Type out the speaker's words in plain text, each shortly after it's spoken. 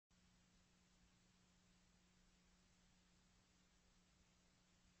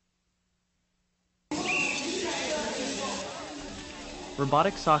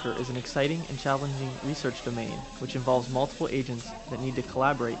Robotic soccer is an exciting and challenging research domain which involves multiple agents that need to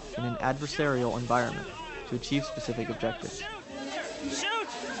collaborate in an adversarial environment to achieve specific objectives.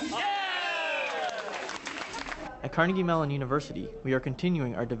 At Carnegie Mellon University, we are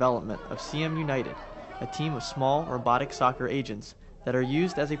continuing our development of CMUnited, a team of small robotic soccer agents that are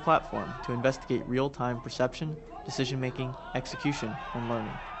used as a platform to investigate real-time perception, decision-making, execution, and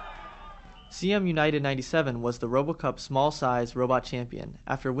learning. CMUnited 97 was the RoboCup small-size robot champion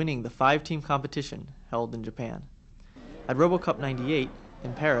after winning the 5-team competition held in Japan. At RoboCup 98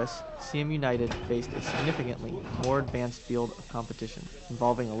 in Paris, CMUnited faced a significantly more advanced field of competition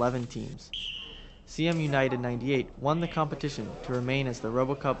involving 11 teams. CMUnited 98 won the competition to remain as the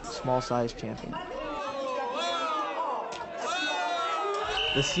RoboCup small-size champion.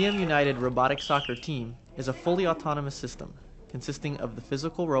 The CMUnited robotic soccer team is a fully autonomous system consisting of the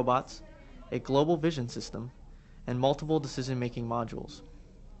physical robots, a global vision system, and multiple decision-making modules.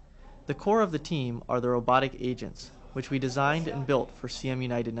 The core of the team are the robotic agents, which we designed and built for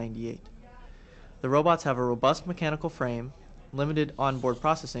CMUnited 98. The robots have a robust mechanical frame, limited onboard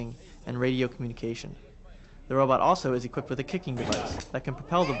processing, and radio communication. The robot also is equipped with a kicking device that can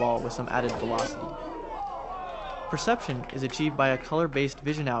propel the ball with some added velocity. Perception is achieved by a color-based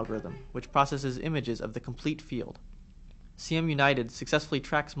vision algorithm which processes images of the complete field. CMUnited successfully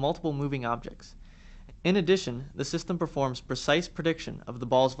tracks multiple moving objects. In addition, the system performs precise prediction of the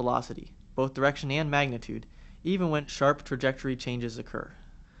ball's velocity, both direction and magnitude, even when sharp trajectory changes occur.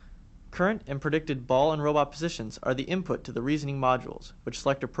 Current and predicted ball and robot positions are the input to the reasoning modules, which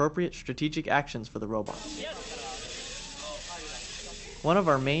select appropriate strategic actions for the robots. One of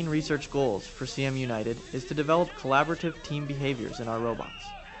our main research goals for CMUnited is to develop collaborative team behaviors in our robots.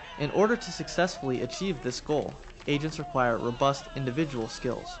 In order to successfully achieve this goal, agents require robust individual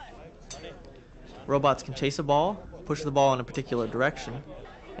skills. Robots can chase a ball, push the ball in a particular direction,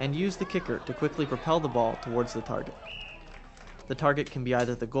 and use the kicker to quickly propel the ball towards the target. The target can be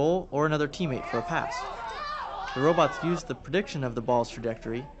either the goal or another teammate for a pass. The robots use the prediction of the ball's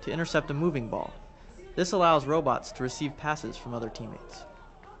trajectory to intercept a moving ball. This allows robots to receive passes from other teammates.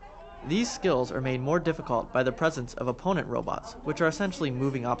 These skills are made more difficult by the presence of opponent robots, which are essentially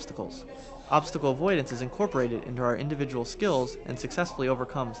moving obstacles. Obstacle avoidance is incorporated into our individual skills and successfully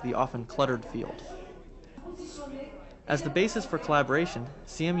overcomes the often cluttered field. As the basis for collaboration,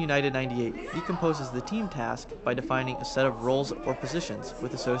 CMUnited 98 decomposes the team task by defining a set of roles or positions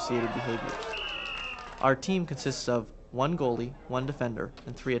with associated behaviors. Our team consists of 1 goalie, 1 defender,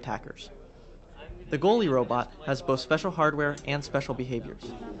 and 3 attackers. The goalie robot has both special hardware and special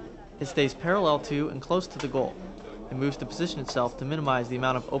behaviors. It stays parallel to and close to the goal. It moves to position itself to minimize the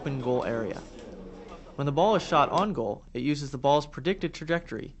amount of open goal area. When the ball is shot on goal, it uses the ball's predicted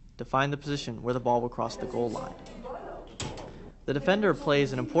trajectory to find the position where the ball will cross the goal line. The defender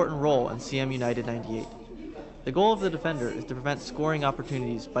plays an important role in CMUnited 98. The goal of the defender is to prevent scoring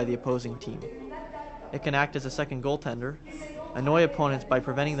opportunities by the opposing team. It can act as a second goaltender, annoy opponents by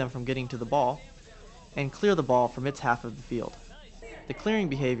preventing them from getting to the ball, and clear the ball from its half of the field. The clearing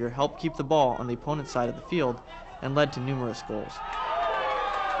behavior helped keep the ball on the opponent's side of the field and led to numerous goals.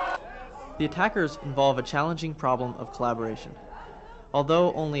 The attackers involve a challenging problem of collaboration.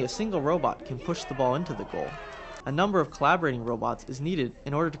 Although only a single robot can push the ball into the goal, a number of collaborating robots is needed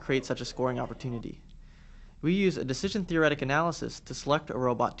in order to create such a scoring opportunity. We use a decision-theoretic analysis to select a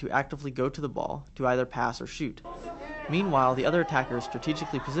robot to actively go to the ball to either pass or shoot. Meanwhile, the other attackers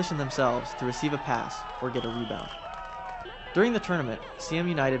strategically position themselves to receive a pass or get a rebound. During the tournament,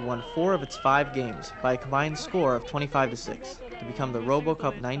 CMUnited won 4 of its 5 games by a combined score of 25-6 to become the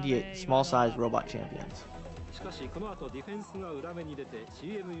RoboCup 98 small-size robot champions. しかしこの後ディフェンスが裏目に出て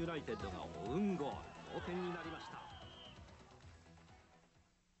CM ユナイテッドが追うゴール同点になりました。